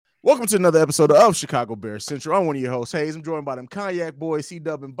Welcome to another episode of Chicago Bears Central. I'm one of your hosts, Hayes. I'm joined by them Cognac boys,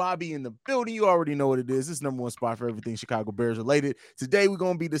 C-Dub and Bobby in the building. You already know what it is. This is number one spot for everything Chicago Bears related. Today, we're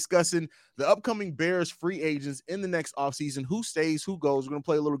going to be discussing the upcoming Bears free agents in the next offseason, who stays, who goes. We're going to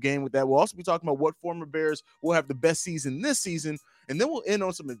play a little game with that. We'll also be talking about what former Bears will have the best season this season, and then we'll end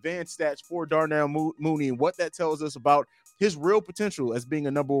on some advanced stats for Darnell Mooney and what that tells us about his real potential as being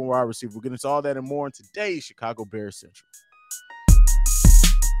a number one wide receiver. We'll get into all that and more in today's Chicago Bears Central.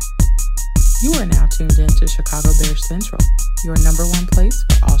 You are now tuned in to Chicago Bears Central, your number one place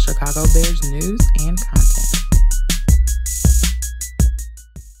for all Chicago Bears news and content.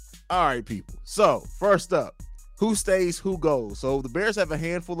 All right, people. So, first up, who stays, who goes? So, the Bears have a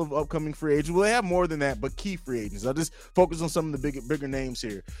handful of upcoming free agents. Well, they have more than that, but key free agents. I'll just focus on some of the bigger names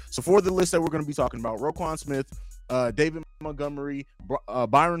here. So, for the list that we're going to be talking about, Roquan Smith, David Montgomery,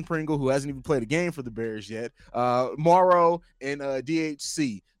 Byron Pringle, who hasn't even played a game for the Bears yet, Morrow, and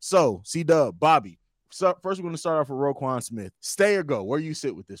DHC. So, C-Dub, Bobby. So first, we're going to start off with Roquan Smith. Stay or go? Where you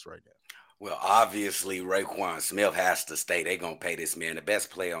sit with this right now? Well, obviously, Roquan Smith has to stay. They're going to pay this man the best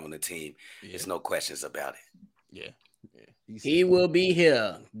player on the team. Yeah. There's no questions about it. Yeah. He will be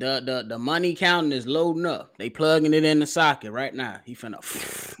here. The money counting is loading up. They plugging it in the socket right now. He finna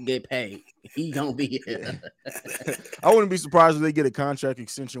get paid. He gonna be here. I wouldn't be surprised if they get a contract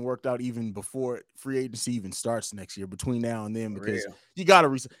extension worked out even before free agency even starts next year, between now and then, because you got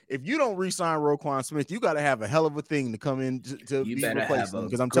to if you don't re-sign Roquan Smith, you got to have a hell of a thing to come in to be replaced.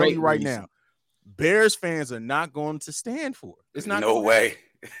 Because I'm telling you right now, Bears fans are not going to stand for it. It's not. No way.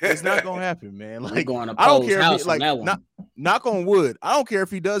 It's not gonna happen, man. Like, I don't care if knock on wood. I don't care if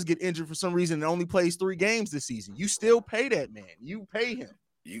he does get injured for some reason and only plays 3 games this season. You still pay that man. You pay him.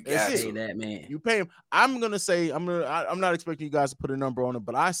 You got to pay that man. You pay him. I'm not expecting you guys to put a number on it,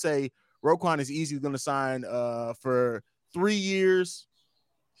 but I say Roquan is easily gonna sign for 3 years,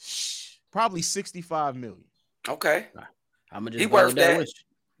 probably $65 million. Okay. I'm gonna just he worth that.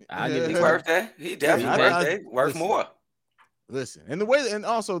 He worth that. He definitely worth more. Listen, and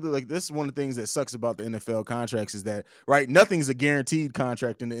also this is one of the things that sucks about the NFL contracts is that, right, nothing's a guaranteed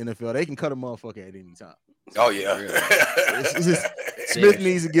contract in the NFL. They can cut a motherfucker at any time. Oh yeah. Smith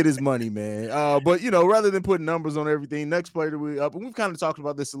needs to get his money, man. But rather than putting numbers on everything, next player that we up, and we've kind of talked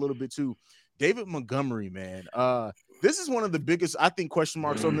about this a little bit too. David Montgomery, man. This is one of the biggest, I think, question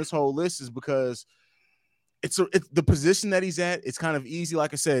marks on this whole list, is because it's the position that he's at. It's kind of easy,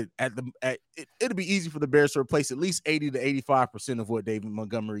 like I said, it'll be easy for the Bears to replace at least 80 to 85% of what David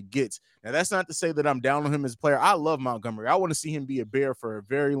Montgomery gets. Now, that's not to say that I'm down on him as a player. I love Montgomery. I want to see him be a Bear for a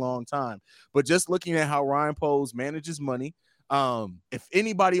very long time. But just looking at how Ryan Poles manages money, if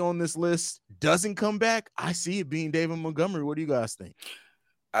anybody on this list doesn't come back, I see it being David Montgomery. What do you guys think?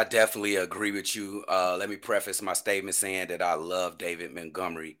 I definitely agree with you. Let me preface my statement saying that I love David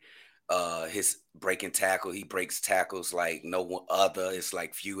Montgomery. His breaking tackle, he breaks tackles like no one other. It's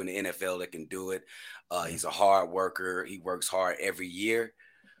like few in the NFL that can do it. He's a hard worker. He works hard every year,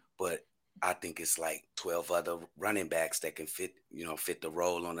 but I think it's like 12 other running backs that can fit the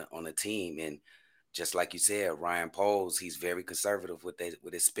role on a team. And just like you said, Ryan Poles, he's very conservative with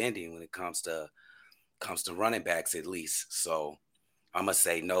his spending when it comes to running backs, at least. So I'm gonna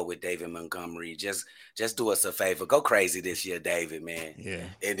say no with David Montgomery. Just do us a favor. Go crazy this year, David, man. Yeah.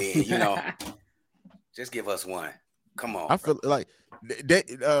 And then, just give us one. Come on. I feel like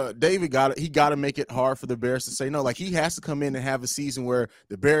David got to make it hard for the Bears to say no. Like, he has to come in and have a season where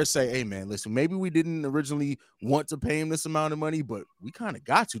the Bears say, hey, man, listen, maybe we didn't originally want to pay him this amount of money, but we kind of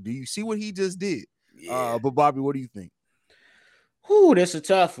got to. Do you see what he just did? Yeah. But Bobby, what do you think? That's a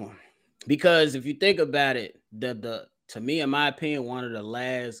tough one. Because if you think about it, to me, in my opinion, one of the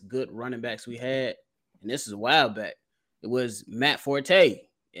last good running backs we had, and this is a while back, it was Matt Forte.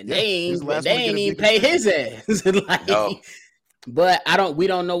 And they ain't even pay his ass. No. But we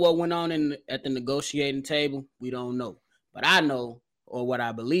don't know what went on at the negotiating table. We don't know. But I know, or what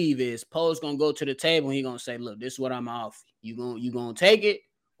I believe is, Poe's gonna go to the table and he's gonna say, look, this is what I'm offering. You gonna take it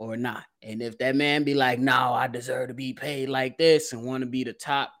or not? And if that man be like, no, I deserve to be paid like this and want to be the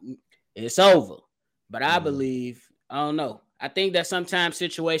top, it's over. But I believe, I don't know. I think that sometimes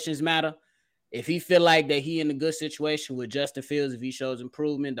situations matter. If he feel like that he in a good situation with Justin Fields, if he shows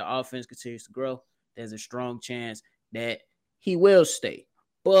improvement, the offense continues to grow, there's a strong chance that he will stay.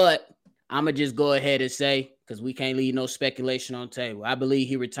 But I'm going to just go ahead and say, because we can't leave no speculation on the table, I believe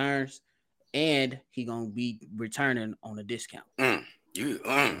he returns, and he going to be returning on a discount. You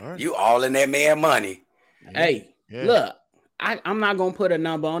all in that man money. Hey, look, I'm not gonna put a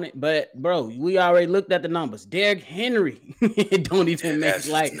number on it, but bro, we already looked at the numbers. Derrick Henry don't even make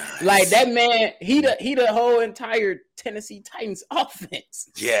like that man. He the whole entire Tennessee Titans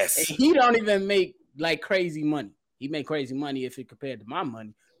offense. Yes, and he don't even make like crazy money. He make crazy money if it compared to my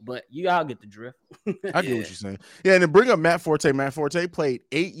money. But you all get the drift. I get what you're saying. Yeah, and then bring up Matt Forte. Matt Forte played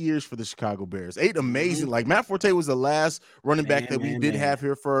 8 years for the Chicago Bears. 8 amazing. Like Matt Forte was the last running back that we did have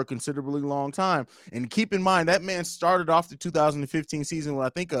here for a considerably long time. And keep in mind that man started off the 2015 season with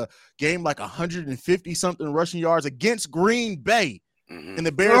I think a game like 150 something rushing yards against Green Bay, and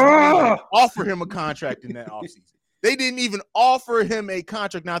the Bears didn't even offer him a contract in that offseason. They didn't even offer him a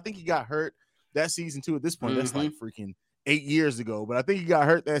contract. Now I think he got hurt that season too. At this point, that's like freaking 8 years ago, but I think he got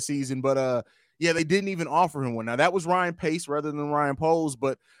hurt that season. But yeah, they didn't even offer him one. Now that was Ryan Pace rather than Ryan Poles,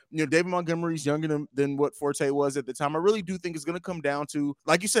 but David Montgomery's younger than what Forte was at the time. I really do think it's going to come down to,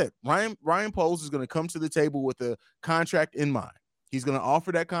 like you said, Ryan Poles is going to come to the table with a contract in mind. He's going to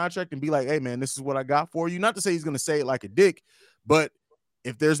offer that contract and be like, hey man, this is what I got for you. Not to say he's going to say it like a dick, but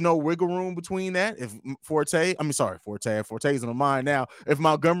if there's no wiggle room between that, if Forte's on the mind now. If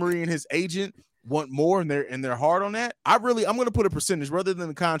Montgomery and his agent want more and they're hard on that, I'm going to put a percentage rather than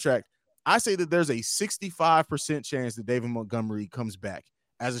the contract. I say that there's a 65% chance that David Montgomery comes back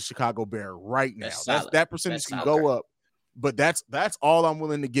as a Chicago Bear right now. That percentage can go up, but that's all I'm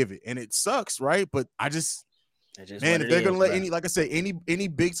willing to give it. And it sucks, right? But man, if they're gonna let any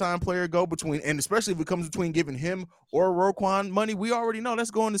big time player go between, and especially if it comes between giving him or Roquan money, we already know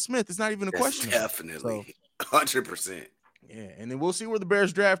that's going to Smith. It's not even a question. Definitely, 100%. Yeah, and then we'll see where the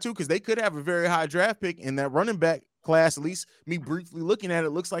Bears draft too, because they could have a very high draft pick in that running back class. At least me briefly looking at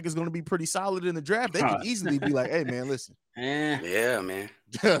it, looks like it's going to be pretty solid in the draft. They could easily be like, "Hey, man, listen, yeah, man,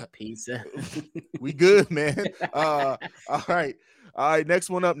 pizza, we good, man." All right. Next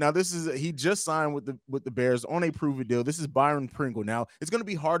one up. Now, he just signed with the Bears on a prove-it deal. This is Byron Pringle. Now, it's going to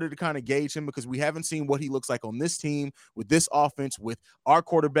be harder to kind of gauge him because we haven't seen what he looks like on this team with this offense with our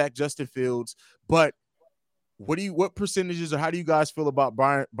quarterback Justin Fields, but what percentages or how do you guys feel about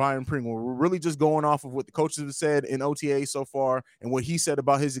Byron Pringle? We're really just going off of what the coaches have said in OTA so far and what he said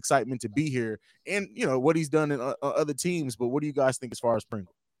about his excitement to be here and, what he's done in other teams. But what do you guys think as far as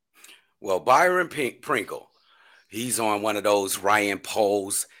Pringle? Well, Byron Pringle, he's on one of those Ryan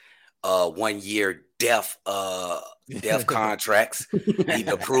Poles 1 year death contracts.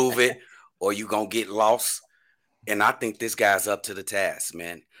 Either prove it or you going to get lost. And I think this guy's up to the task,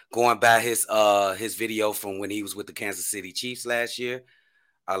 man. Going by his video from when he was with the Kansas City Chiefs last year,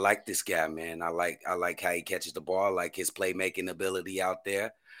 I like this guy, man. I like how he catches the ball. I like his playmaking ability out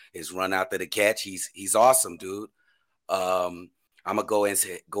there. His run after the catch. He's awesome, dude. I'm gonna go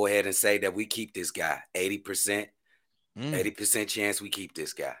ahead and say that we keep this guy 80%. 80% chance we keep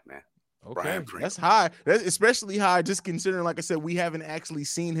this guy, man. Okay, that's high. That's especially high, just considering, like I said, we haven't actually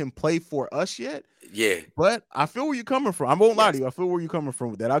seen him play for us yet. Yeah, but I feel where you're coming from. I won't lie to you. I feel where you're coming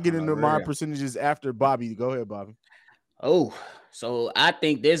from with that. I'll get into my percentages after Bobby. Go ahead, Bobby. Oh, so I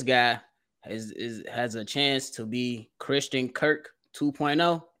think this guy has a chance to be Christian Kirk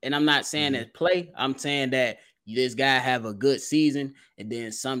 2.0, and I'm not saying that play. I'm saying that this guy have a good season, and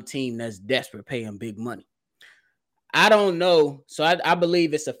then some team that's desperate pay him big money. I don't know. So I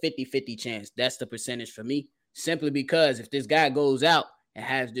believe it's a 50-50 chance. That's the percentage for me. Simply because if this guy goes out and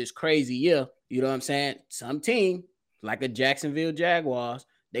has this crazy year, you know what I'm saying? Some team, like a Jacksonville Jaguars,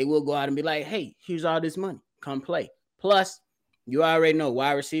 they will go out and be like, hey, here's all this money. Come play. Plus, you already know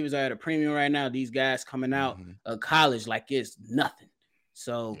wide receivers are at a premium right now. These guys coming out of college like it's nothing.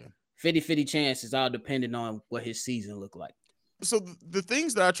 So 50-50 chance is all dependent on what his season look like. So the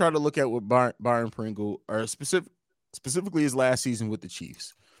things that I try to look at with Byron Pringle are specifically his last season with the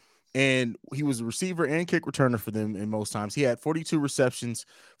Chiefs. And he was a receiver and kick returner for them in most times. He had 42 receptions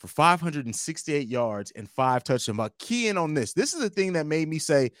for 568 yards and 5 touchdowns. But key in on this. This is the thing that made me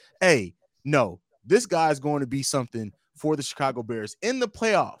say, hey, no, this guy's going to be something for the Chicago Bears in the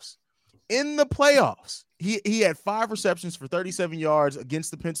playoffs. In the playoffs, he had 5 receptions for 37 yards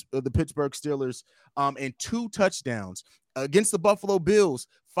against the Pittsburgh Steelers and 2 touchdowns. Against the Buffalo Bills,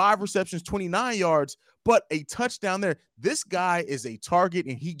 5 receptions, 29 yards, but a touchdown there. This guy is a target,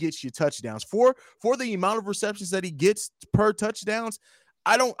 and he gets you touchdowns. For the amount of receptions that he gets per touchdowns,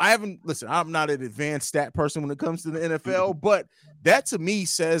 I'm not an advanced stat person when it comes to the NFL, but that to me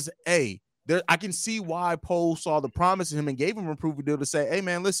says, hey, I can see why Poles saw the promise in him and gave him a prove deal to say, hey,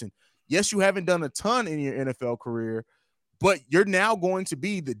 man, listen, yes, you haven't done a ton in your NFL career, but you're now going to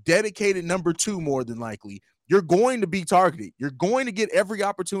be the dedicated number 2 more than likely. You're going to be targeted. You're going to get every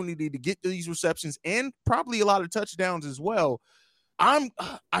opportunity to get these receptions and probably a lot of touchdowns as well.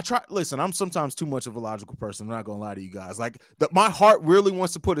 Listen, I'm sometimes too much of a logical person. I'm not gonna lie to you guys. Like my heart really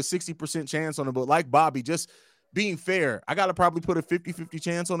wants to put a 60% chance on it, but like Bobby, just being fair, I gotta probably put a 50-50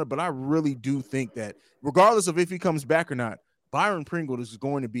 chance on it. But I really do think that regardless of if he comes back or not, Byron Pringle is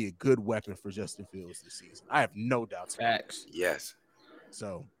going to be a good weapon for Justin Fields this season. I have no doubts. Facts. Yes.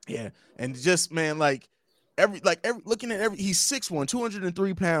 So yeah, and just man, looking at he's 6'1",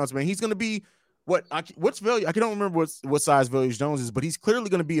 203 pounds, man. He's gonna be what's value? I don't remember what size Velus Jones is, but he's clearly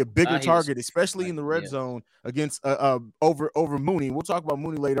gonna be a bigger target, especially in the red zone against over Mooney. We'll talk about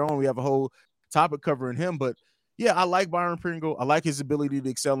Mooney later on. We have a whole topic covering him, but yeah, I like Byron Pringle. I like his ability to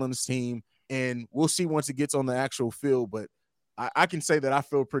excel on this team, and we'll see once it gets on the actual field. But I can say that I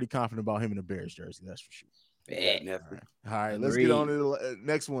feel pretty confident about him in the Bears jersey. That's for sure. Yeah, all right, let's get on to the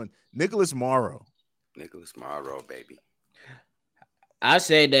next one. Nicholas Morrow, baby. I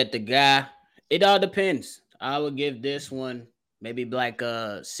say that the guy. It all depends. I would give this one maybe like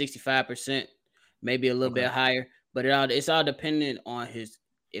 65%, maybe a little bit higher. But it's all dependent on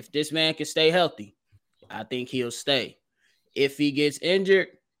if this man can stay healthy, I think he'll stay. If he gets injured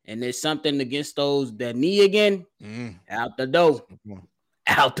and there's something against that knee again, out the door.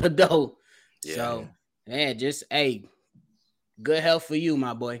 Yeah. So, man, just good health for you,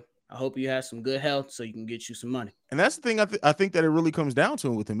 my boy. I hope you have some good health so you can get you some money. And that's the thing I think that it really comes down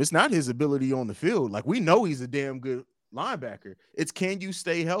to with him. It's not his ability on the field. Like, we know he's a damn good linebacker. It's can you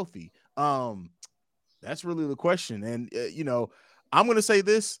stay healthy? That's really the question. And, I'm going to say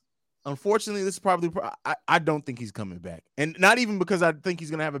this. Unfortunately, this is probably I don't think he's coming back. And not even because I think he's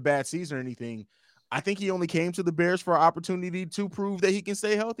going to have a bad season or anything. I think he only came to the Bears for an opportunity to prove that he can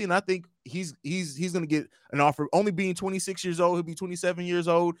stay healthy. And I think he's going to get an offer. Only being 26 years old, he'll be 27 years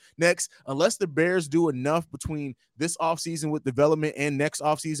old next. Unless the Bears do enough between this offseason with development and next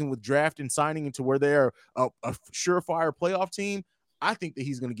offseason with draft and signing into where they're a surefire playoff team, I think that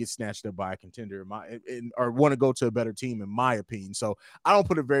he's going to get snatched up by a contender or want to go to a better team, in my opinion. So I don't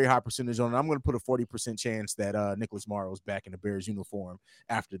put a very high percentage on it. I'm going to put a 40% chance that Nicholas Morrow is back in the Bears uniform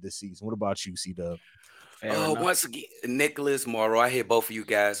after this season. What about you, C-Dub? Once again, Nicholas Morrow, I hear both of you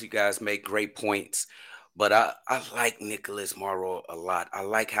guys. You guys make great points, but I like Nicholas Morrow a lot. I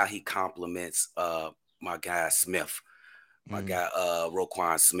like how he compliments my guy Smith, my guy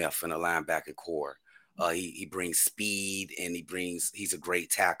Roquan Smith in the linebacker core. He brings speed, and he's a great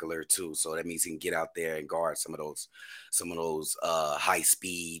tackler too. So that means he can get out there and guard some of those high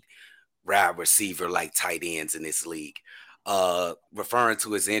speed wide receiver like tight ends in this league. Referring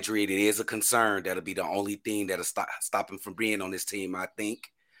to his injury, it is a concern. That'll be the only thing that'll stop him from being on this team, I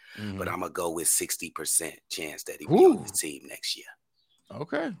think. But I'm gonna go with 60% chance that he'll be on this team next year.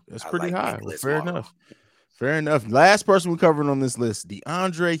 Okay, that's pretty high. Well, fair enough. Last person we're covering on this list,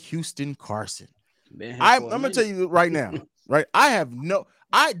 DeAndre Houston Carson. I'm gonna tell you right now, right? I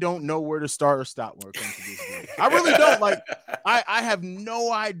don't know where to start or stop when it comes to this game. I really don't. Like, I have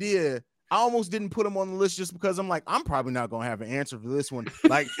no idea. I almost didn't put him on the list just because I'm like, I'm probably not gonna have an answer for this one.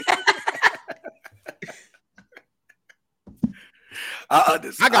 Like, I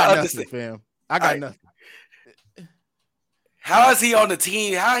got nothing, fam. I got nothing. How is he on the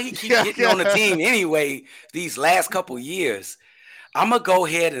team? How he keep getting on the team anyway? These last couple years, I'm gonna go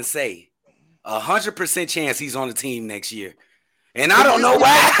ahead and say 100% chance he's on the team next year, and I don't know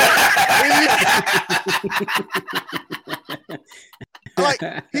why. Like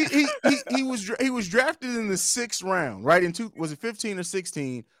he was drafted in the 6th round, right? Was it 15 or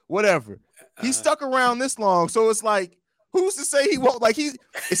 16? Whatever. He stuck around this long, so it's like, who's to say he won't? Like, is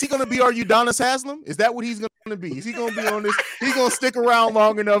he going to be our Udonis Haslam? Is that what he's going to be? Is he going to be on this? He's going to stick around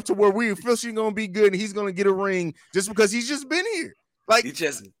long enough to where we officially going to be good, and he's going to get a ring just because he's just been here. Like, he's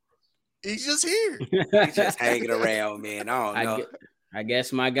just here. He's just hanging around, man. I don't know. I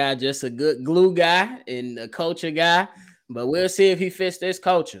guess my guy just a good glue guy and a culture guy, but we'll see if he fits this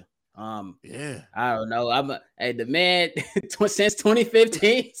culture. Yeah, I don't know. The man since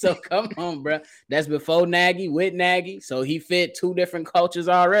 2015. So come on, bro. That's before Nagy, with Nagy. So he fit 2 different cultures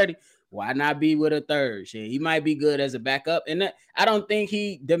already. Why not be with a third? Shit, he might be good as a backup, and I don't think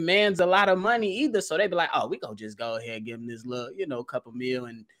he demands a lot of money either. So they be like, "Oh, we gonna just go ahead and give him this little, couple mil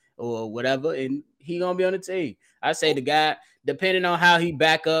or whatever, and he gonna be on the team." I say the guy, depending on how he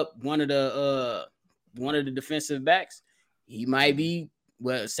back up one of the defensive backs, he might be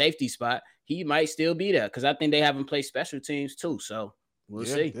safety spot. He might still be there because I think they haven't played special teams too. So we'll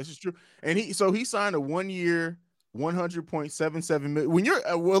see. This is true. And he signed a 1-year, $100.77 million. When you're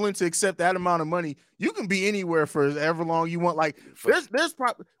willing to accept that amount of money, you can be anywhere for however long you want. Like there's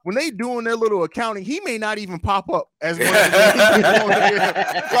probably when they doing their little accounting, he may not even pop up as one of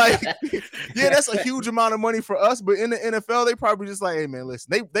the like, yeah, that's a huge amount of money for us. But in the NFL, they probably just like, hey man,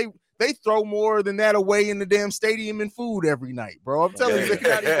 listen, they throw more than that away in the damn stadium and food every night, bro. I'm telling you,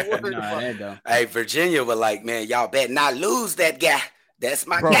 they're not even worried about it. Hey, Virginia was like, man, y'all better not lose that guy. That's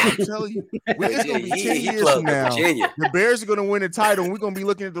my bro, guy. I'm telling you, it's gonna be 10 years from now. Virginia. The Bears are gonna win a title, and we're gonna be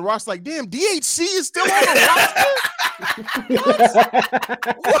looking at the roster like, damn, DHC is still on the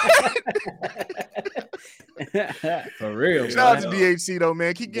roster. For real. Shout out to DHC though,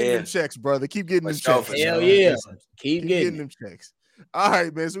 man. Keep getting them checks, brother. Keep getting them checks. Hell yeah. Keep getting them checks. All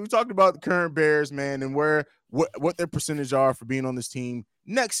right, man. So we talked about the current Bears, man, and what their percentage are for being on this team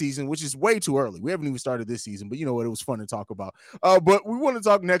next season, which is way too early. We haven't even started this season, but you know what? It was fun to talk about. But we want to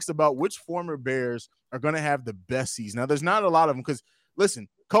talk next about which former Bears are going to have the best season. Now, there's not a lot of them because, listen,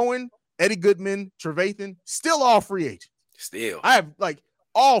 Cohen, Eddie Goodman, Trevathan, still all free agents. Still. I have, like,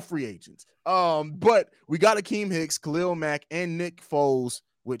 all free agents. But we got Akeem Hicks, Khalil Mack, and Nick Foles,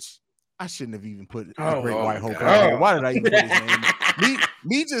 which I shouldn't have even put a Great White Hope out there. Why did I even put his name?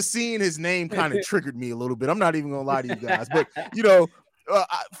 Me just seeing his name kind of triggered me a little bit. I'm not even going to lie to you guys. But, you know,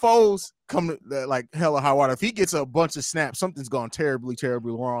 Foles come to like hella high water. If he gets a bunch of snaps, something's gone terribly,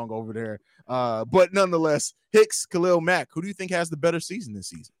 terribly wrong over there. But nonetheless, Hicks, Khalil Mack, who do you think has the better season this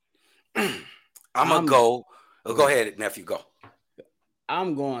season? I'm going to go. Go ahead, nephew, go.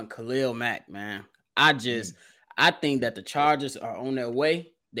 I'm going Khalil Mack, man. I think that the Chargers are on their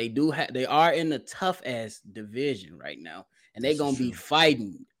way. They are in the tough ass division right now, and they're going to be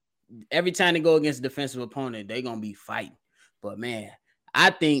fighting. Every time they go against a defensive opponent, they're going to be fighting. But man, I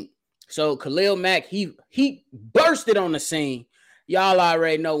think so. Khalil Mack, he bursted on the scene. Y'all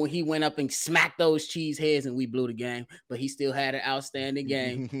already know when he went up and smacked those cheese heads and we blew the game, but he still had an outstanding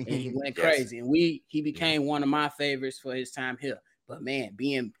game and he went crazy. And he became one of my favorites for his time here. But man,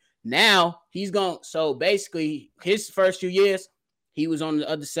 he's gone. So basically his first few years, he was on the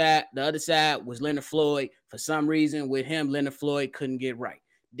other side. The other side was Leonard Floyd. For some reason with him, Leonard Floyd couldn't get right.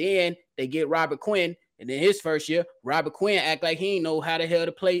 Then they get Robert Quinn. And then his first year, Robert Quinn act like he ain't know how the hell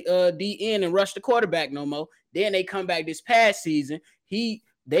to play DN and rush the quarterback no more. Then they come back this past season. They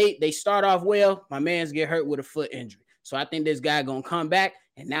start off well. My man's get hurt with a foot injury. So I think this guy gonna come back,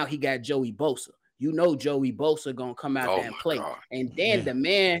 and now he got Joey Bosa. You know Joey Bosa gonna come out there and play. God. And then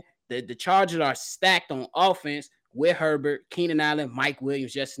the Chargers are stacked on offense with Herbert, Keenan Allen, Mike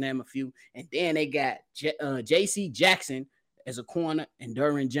Williams, just to name a few. And then they got J.C. Jackson as a corner and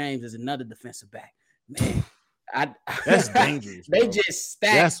Derwin James as another defensive back. Man, that's dangerous. They just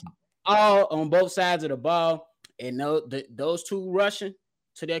stacked all on both sides of the ball, and those two rushing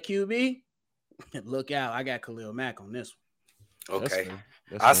to their QB. Look out! I got Khalil Mack on this one. Okay,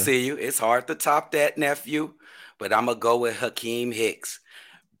 I see you. It's hard to top that, nephew, but I'm gonna go with Hakeem Hicks,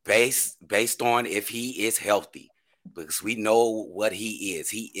 based on if he is healthy, because we know what he is.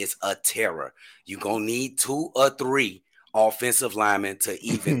 He is a terror. You're gonna need 2 or 3 offensive linemen to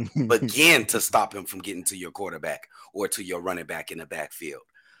even begin to stop him from getting to your quarterback or to your running back in the backfield.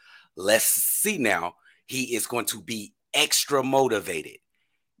 Let's see now. He is going to be extra motivated.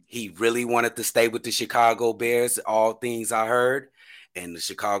 He really wanted to stay with the Chicago Bears, all things I heard. And the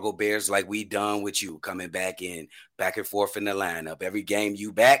Chicago Bears, like we done with you, coming back and forth in the lineup. Every game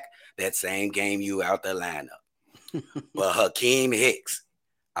you back, that same game you out the lineup. But Hakeem Hicks,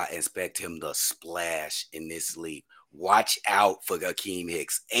 I expect him to splash in this league. Watch out for Hakeem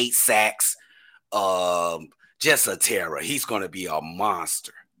Hicks. 8 sacks, just a terror. He's going to be a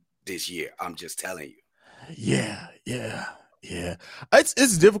monster this year. I'm just telling you. Yeah.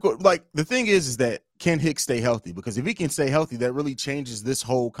 It's difficult. Like the thing is that can Hicks stay healthy? Because if he can stay healthy, that really changes this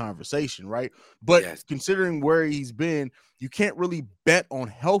whole conversation, right? But considering where he's been, you can't really bet on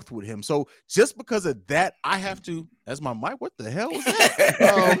health with him. So just because of that, I have to. That's my mic. What the hell was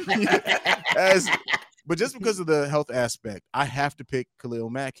that? But just because of the health aspect, I have to pick Khalil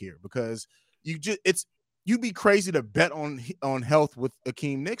Mack here because you'd be crazy to bet on health with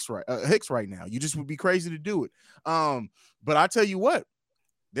Akeem Hicks right now. You just would be crazy to do it. But I tell you what,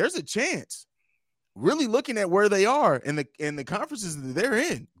 there's a chance. Really looking at where they are and the conferences that they're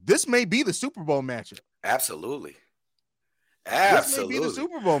in, this may be the Super Bowl matchup. Absolutely. This may be the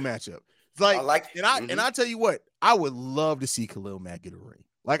Super Bowl matchup. It's like, and I tell you what, I would love to see Khalil Mack get a ring.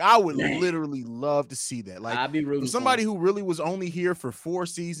 Like I would literally love to see that. Like I'd be rooting somebody who really was only here for 4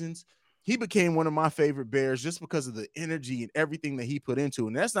 seasons. he became one of my favorite Bears just because of the energy and everything that he put into it.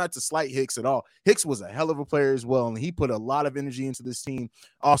 And that's not to slight Hicks at all. Hicks was a hell of a player as well, and he put a lot of energy into this team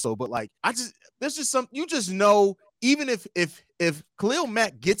also. But like, there's just some, you just know, even if Khalil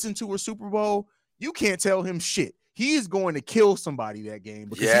Mack gets into a Super Bowl, you can't tell him shit. He is going to kill somebody that game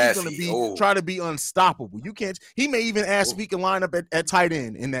because he's going to be try to be unstoppable. You can't. He may even ask if he can line up at tight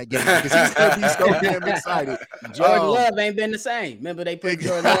end in that game because he's going to be so damn excited. Jordan Love ain't been the same. Remember they put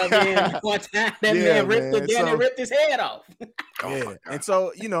Jordan Love in one time. That man ripped his head off. Yeah, and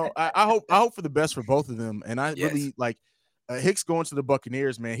so I hope for the best for both of them. And I really like Hicks going to the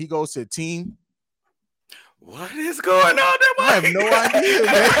Buccaneers. Man, he goes to a team. What is going on there, Mike? I have no idea,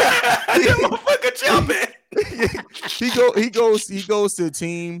 man. That motherfucker jumping. he goes to a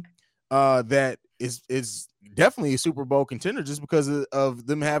team that is definitely a Super Bowl contender just because of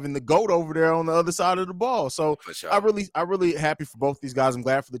them having the GOAT over there on the other side of the ball. So sure. I really happy for both these guys. I'm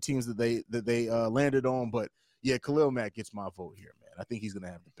glad for the teams that they landed on. But yeah, Khalil Mack gets my vote here, man. I think he's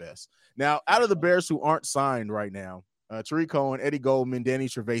gonna have the best. Now, out of the Bears who aren't signed right now, Tariq Cohen, Eddie Goldman, Danny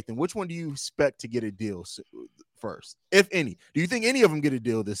Trevathan, which one do you expect to get a deal first, if any? Do you think any of them get a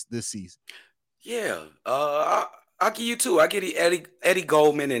deal this season? Yeah, I'll give you two. I get Eddie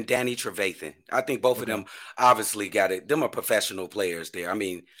Goldman and Danny Trevathan. I think both of them obviously got it. Them are professional players there. I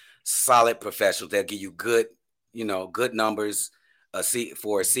mean, solid professionals. They'll give you good numbers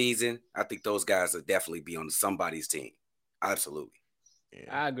for a season. I think those guys will definitely be on somebody's team. Absolutely.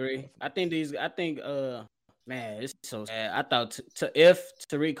 Yeah. I agree. Man, it's so sad. I thought if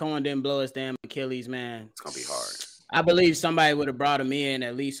Tariq Cohen didn't blow his damn Achilles, man, it's gonna be hard. I believe somebody would have brought him in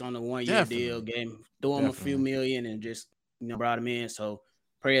at least on a 1-year deal, threw him a few million and just brought him in. So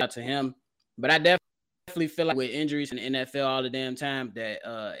pray out to him. But I definitely feel like with injuries in the NFL all the damn time that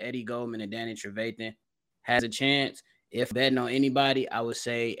Eddie Goldman and Danny Trevathan has a chance. If betting on anybody, I would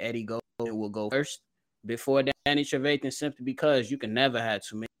say Eddie Goldman will go first before Danny Trevathan, simply because you can never have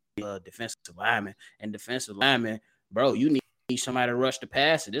too many defensive linemen. And defensive linemen, bro, you need somebody to rush the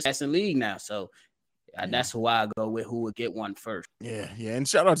passer. This passing league now. So that's who I go with, who would get one first. Yeah. And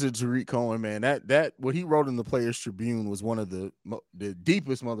shout out to Tariq Cohen, man. That what he wrote in the Players Tribune was one of the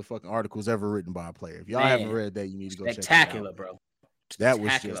deepest motherfucking articles ever written by a player. If y'all haven't read that, you need to go check it out. Spectacular, bro. That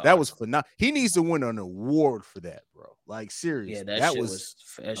was phenomenal. He needs to win an award for that, bro. Like, seriously. Yeah, that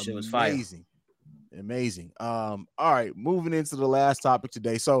shit was fire. Amazing. All right, moving into the last topic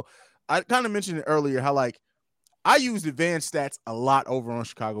today. So I kind of mentioned it earlier how like I use advanced stats a lot over on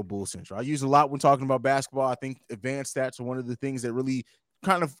Chicago Bulls Central. I use a lot when talking about basketball. I think advanced stats are one of the things that really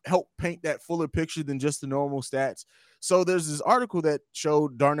kind of help paint that fuller picture than just the normal stats. So there's this article that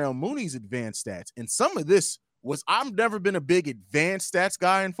showed Darnell Mooney's advanced stats. And some of this I've never been a big advanced stats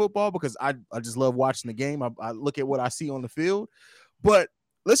guy in football because I just love watching the game. I look at what I see on the field. But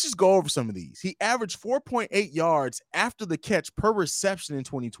let's just go over some of these. He averaged 4.8 yards after the catch per reception in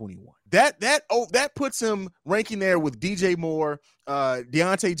 2021. That puts him ranking there with DJ Moore,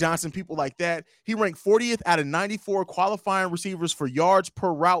 Deontay Johnson, people like that. He ranked 40th out of 94 qualifying receivers for yards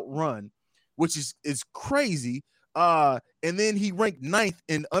per route run, which is crazy. And then he ranked 9th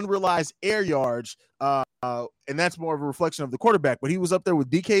in unrealized air yards, and that's more of a reflection of the quarterback. But he was up there with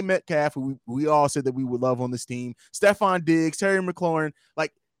DK Metcalf, who we all said that we would love on this team, Stephon Diggs, Terry McLaurin.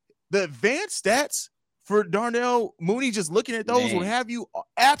 Like, the advanced stats for Darnell Mooney, just looking at those, would have you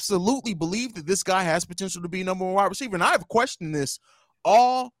absolutely believe that this guy has potential to be number one wide receiver. And I've questioned this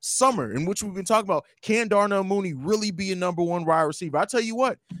all summer, in which we've been talking about, can Darnell Mooney really be a number one wide receiver? I tell you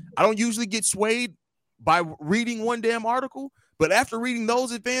what, I don't usually get swayed by reading one damn article, but after reading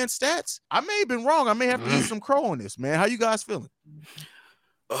those advanced stats, I may have been wrong. I may have to eat some crow on this, man. How you guys feeling?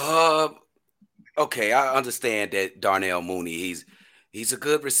 Okay, I understand that Darnell Mooney, he's a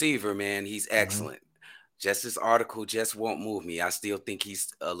good receiver, man. He's excellent. Just this article just won't move me. I still think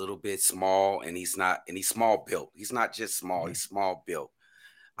he's a little bit small, and he's small built. He's not just small, he's small built.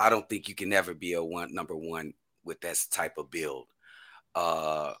 I don't think you can ever be number one with that type of build.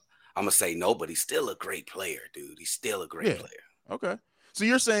 I'm gonna say no, but he's still a great player, dude. He's still a great player. Okay. So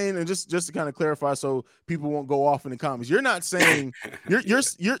you're saying, and just to kind of clarify, so people won't go off in the comments, you're not saying you're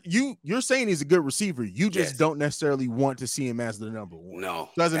saying he's a good receiver. You just don't necessarily want to see him as the number one. No.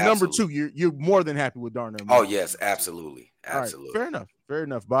 So as a number two, you're more than happy with Darnell. Oh yes, absolutely. Right, fair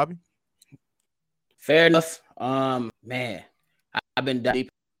enough, Bobby. Fair enough. Man, I've been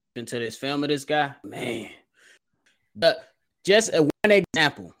deep into this film of this guy, man. But just one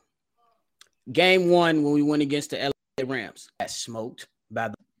example. Game 1 when we went against the LA Rams, got smoked, by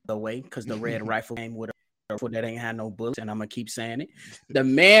the way, because the red rifle came with a rifle that ain't had no bullets, and I'm going to keep saying it. The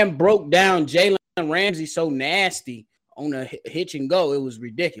man broke down Jalen Ramsey so nasty on a hitch and go. It was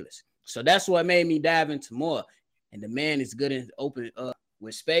ridiculous. So that's what made me dive into more. And the man is good in open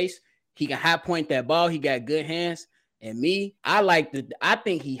with space. He can high point that ball. He got good hands. And me, I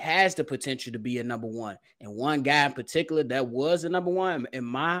think he has the potential to be a number one. And one guy in particular that was a number one in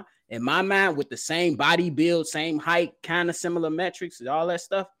my mind with the same body build, same height, kind of similar metrics and all that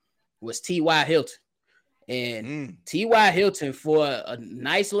stuff was T.Y. Hilton. And T.Y. Hilton, for a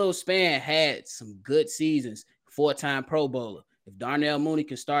nice little span, had some good seasons, 4-time Pro Bowler. If Darnell Mooney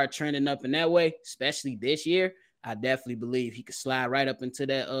can start trending up in that way, especially this year, I definitely believe he could slide right up into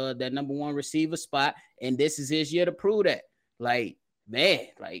that number one receiver spot. And this is his year to prove that. Like, man,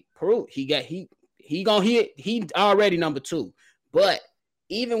 like prove he gonna hit. He already number two. But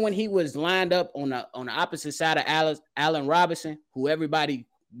even when he was lined up on the opposite side of Allen Robinson, who everybody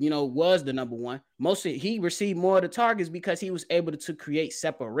was the number one, mostly he received more of the targets because he was able to create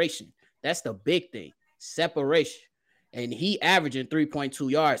separation. That's the big thing, separation. And he averaging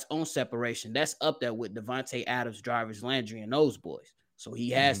 3.2 yards on separation. That's up there with Devontae Adams, Jarvis Landry, and those boys. So he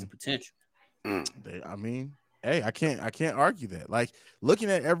has the potential. I mean, hey, I can't argue that. Like,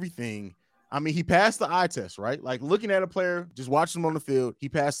 looking at everything, I mean, he passed the eye test, right? Like, looking at a player, just watching him on the field, he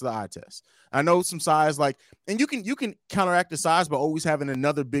passed the eye test. I know some size, and you can counteract the size by always having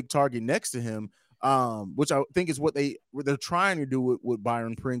another big target next to him, which I think is what they're trying to do with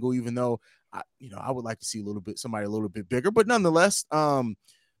Byron Pringle, even though I would like to see somebody a little bit bigger, but nonetheless, and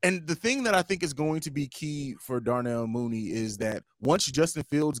the thing that I think is going to be key for Darnell Mooney is that once Justin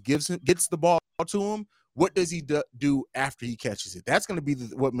Fields gets the ball to him, what does he do after he catches it? That's going to be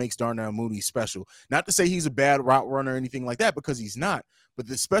what makes Darnell Mooney special. Not to say he's a bad route runner or anything like that, because he's not, but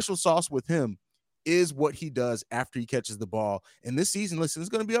the special sauce with him is what he does after he catches the ball. And this season, listen, it's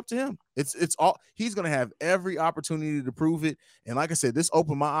going to be up to him. It's all, he's going to have every opportunity to prove it. And like I said, this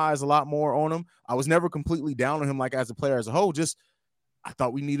opened my eyes a lot more on him. I was never completely down on him, like as a player as a whole. Just, I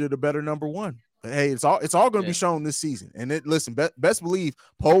thought we needed a better number one. But hey, it's all going to be shown this season. And listen, best believe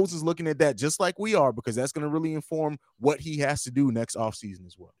Poles is looking at that just like we are, because that's going to really inform what he has to do next offseason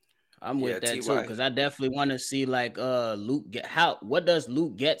as well. I'm with that too, because I definitely want to see what does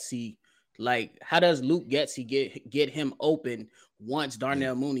Luke Getsy, like, how does Luke Getsy get him open once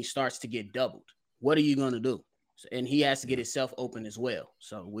Darnell Mooney starts to get doubled? What are you going to do? And he has to get himself open as well.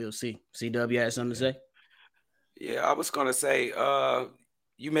 So we'll see. CW has something to say? Yeah, I was going to say,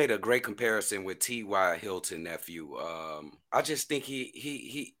 you made a great comparison with T.Y. Hilton, nephew. I just think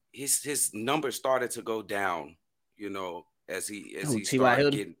his numbers started to go down, as he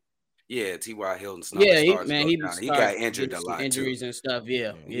started getting. Yeah, T.Y. Hilton's numbers started to go down. He got injured a lot, injuries and stuff.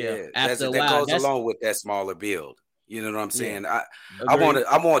 Yeah. That goes along with that smaller build. You know what I'm saying? I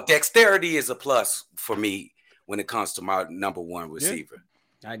want dexterity is a plus for me when it comes to my number one receiver.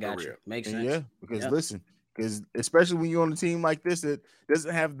 I got you. Makes sense. Yeah, because listen. Because especially when you're on a team like this that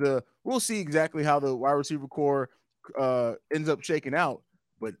doesn't have we'll see exactly how the wide receiver core ends up shaking out.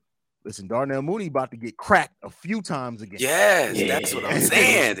 But listen, Darnell Mooney about to get cracked a few times again. Yes, that's what I'm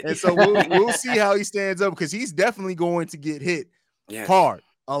saying. And so we'll see how he stands up, because he's definitely going to get hit hard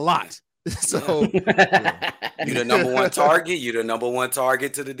a lot. So you're the number one target. You're the number one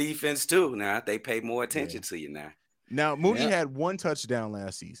target to the defense too. Now they pay more attention to you now. Now Mooney had 1 touchdown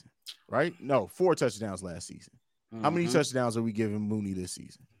last season, right? No, 4 touchdowns last season. How many touchdowns are we giving Mooney this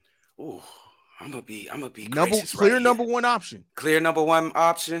season? Oh, I'm gonna be clear number one option. Clear number one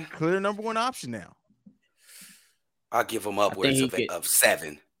option. Clear number one option now. I'll give him upwards of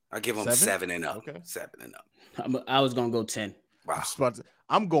 7. I'll give him 7 and up. Okay. 7 and up. I was gonna go 10. Wow.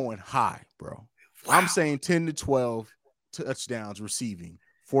 I'm going high, bro. Wow. I'm saying 10 to 12 touchdowns receiving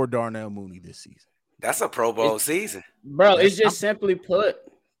for Darnell Mooney this season. That's a Pro Bowl season. Bro, it's just simply put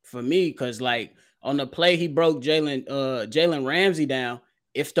for me, because like on the play he broke Jalen Ramsey down.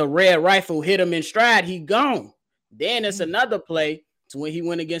 If the red rifle hit him in stride, he gone. Then it's another play to when he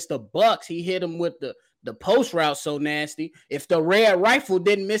went against the Bucks. He hit him with the post route so nasty. If the red rifle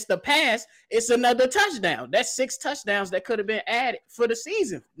didn't miss the pass, it's another touchdown. That's 6 touchdowns that could have been added for the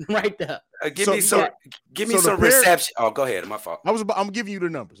season right there. Give me some reception. Oh, go ahead. My fault. I'm giving you the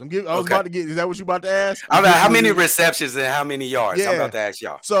numbers. I was about to get. Is that what you about to ask? How many receptions and how many yards? Yeah. I'm about to ask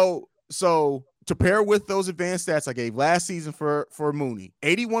y'all. So to pair with those advanced stats I gave last season for Mooney,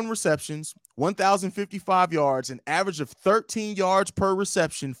 81 receptions, 1,055 yards, an average of 13 yards per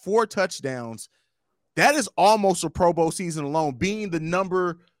reception, 4 touchdowns. That is almost a Pro Bowl season alone, being the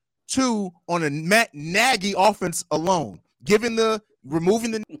number 2 on a Matt Nagy offense alone.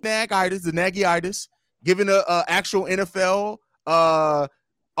 Removing the Nagyitis, given a actual NFL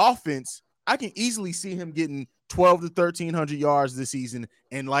offense, I can easily see him getting 12 to 1,300 yards this season.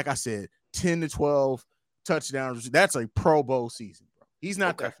 And like I said, 10 to 12 touchdowns. That's a Pro Bowl season, bro. He's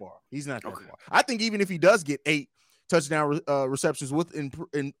not that far. He's not that far. I think even if he does get 8 touchdown receptions with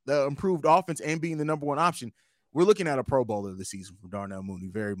improved offense and being the number one option, we're looking at a Pro Bowler this season from Darnell Mooney,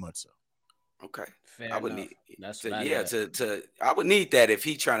 very much so. Okay. Fair I would enough. need That's I would need that if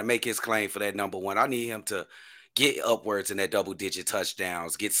he's trying to make his claim for that number one. I need him to get upwards in that double-digit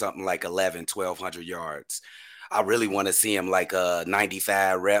touchdowns, get something like 1,200 yards. I really want to see him like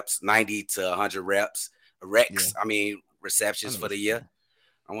 95 reps, 90 to 100 reps. Receptions for the year.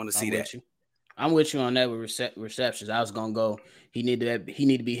 I want to see that. I'm with you on that with receptions. I was gonna go. He need to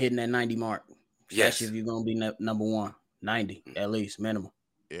be hitting that 90 mark. Especially if you're gonna be number one, 90 at least minimum.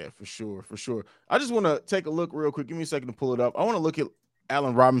 Yeah, for sure. I just want to take a look real quick. Give me a second to pull it up. I want to look at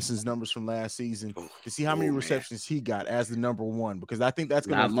Allen Robinson's numbers from last season to see how many receptions he got as the number one, because I think that's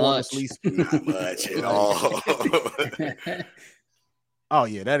going to inform us at least. Not much at all. Oh,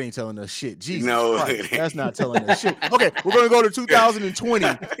 yeah, that ain't telling us shit. Jesus Christ, No. that's not telling us shit. Okay, we're going to go to 2020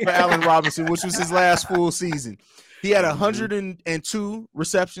 for Allen Robinson, which was his last full season. He had 102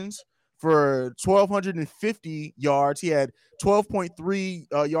 receptions for 1,250 yards. He had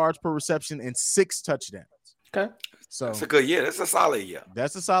 12.3 yards per reception and 6 touchdowns. Okay. So that's a good year. That's a solid year.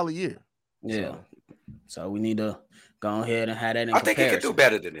 That's a solid year. Yeah. So we need to go ahead and have that in I think he could do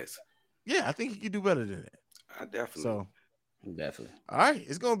better than this. Yeah, I think he could do better than that. Definitely. So definitely. All right.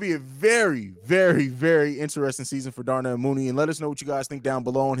 It's going to be a very, very, very interesting season for Darnell Mooney. And let us know what you guys think down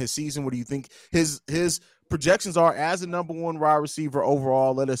below on his season. What do you think his projections are as a number one wide receiver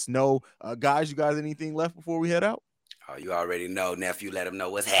overall? Let us know. Guys, you guys anything left before we head out? Oh, you already know, nephew. Let him know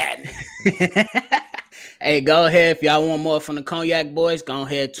what's happening. Hey, go ahead. If y'all want more from the Cognac Boys, go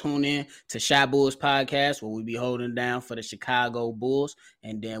ahead, tune in to Shy Bulls Podcast, where we be holding down for the Chicago Bulls.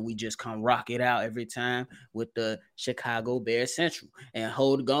 And then we just come rock it out every time with the Chicago Bears Central. And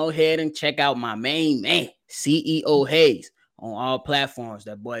go ahead and check out my main man, CEO Hayes, on all platforms.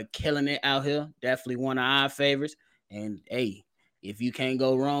 That boy killing it out here. Definitely one of our favorites. And hey, if you can't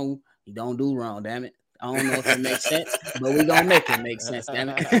go wrong, you don't do wrong, damn it. I don't know if it makes sense, but we're going to make it make sense, damn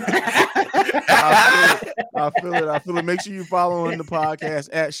it. I feel it. Make sure you follow on the podcast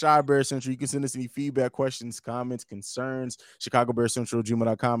at Shy Bear Central. You can send us any feedback, questions, comments, concerns,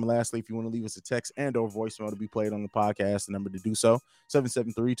 ChicagoBearCentral@gmail.com. And lastly, if you want to leave us a text and or voicemail to be played on the podcast, the number to do so,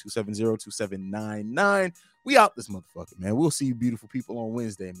 773-270-2799. We out this motherfucker, man. We'll see you beautiful people on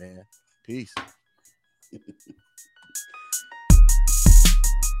Wednesday, man. Peace.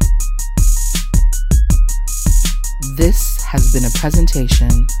 This has been a presentation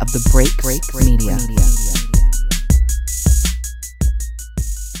of the Break Media.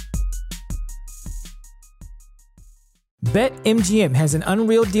 BetMGM has an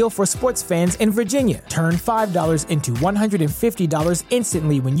unreal deal for sports fans in Virginia. Turn $5 into $150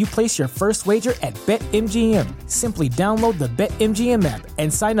 instantly when you place your first wager at BetMGM. Simply download the BetMGM app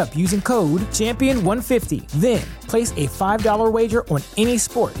and sign up using code Champion150. Then, place a $5 wager on any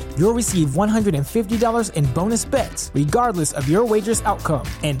sport. You'll receive $150 in bonus bets, regardless of your wager's outcome.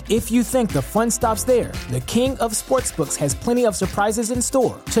 And if you think the fun stops there, the king of sportsbooks has plenty of surprises in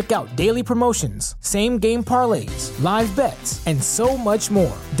store. Check out daily promotions, same-game parlays, live bets, and so much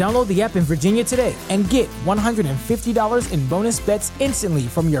more. Download the app in Virginia today and get $150 in bonus bets instantly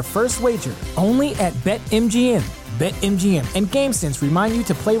from your first wager. Only at BetMGM. BetMGM and GameSense remind you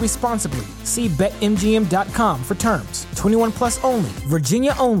to play responsibly. See BetMGM.com for terms. 21 plus only.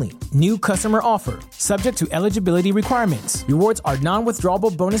 Virginia only. New customer offer. Subject to eligibility requirements. Rewards are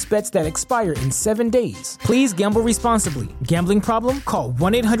non-withdrawable bonus bets that expire in 7 days. Please gamble responsibly. Gambling problem? Call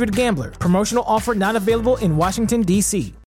 1-800-GAMBLER. Promotional offer not available in Washington, D.C.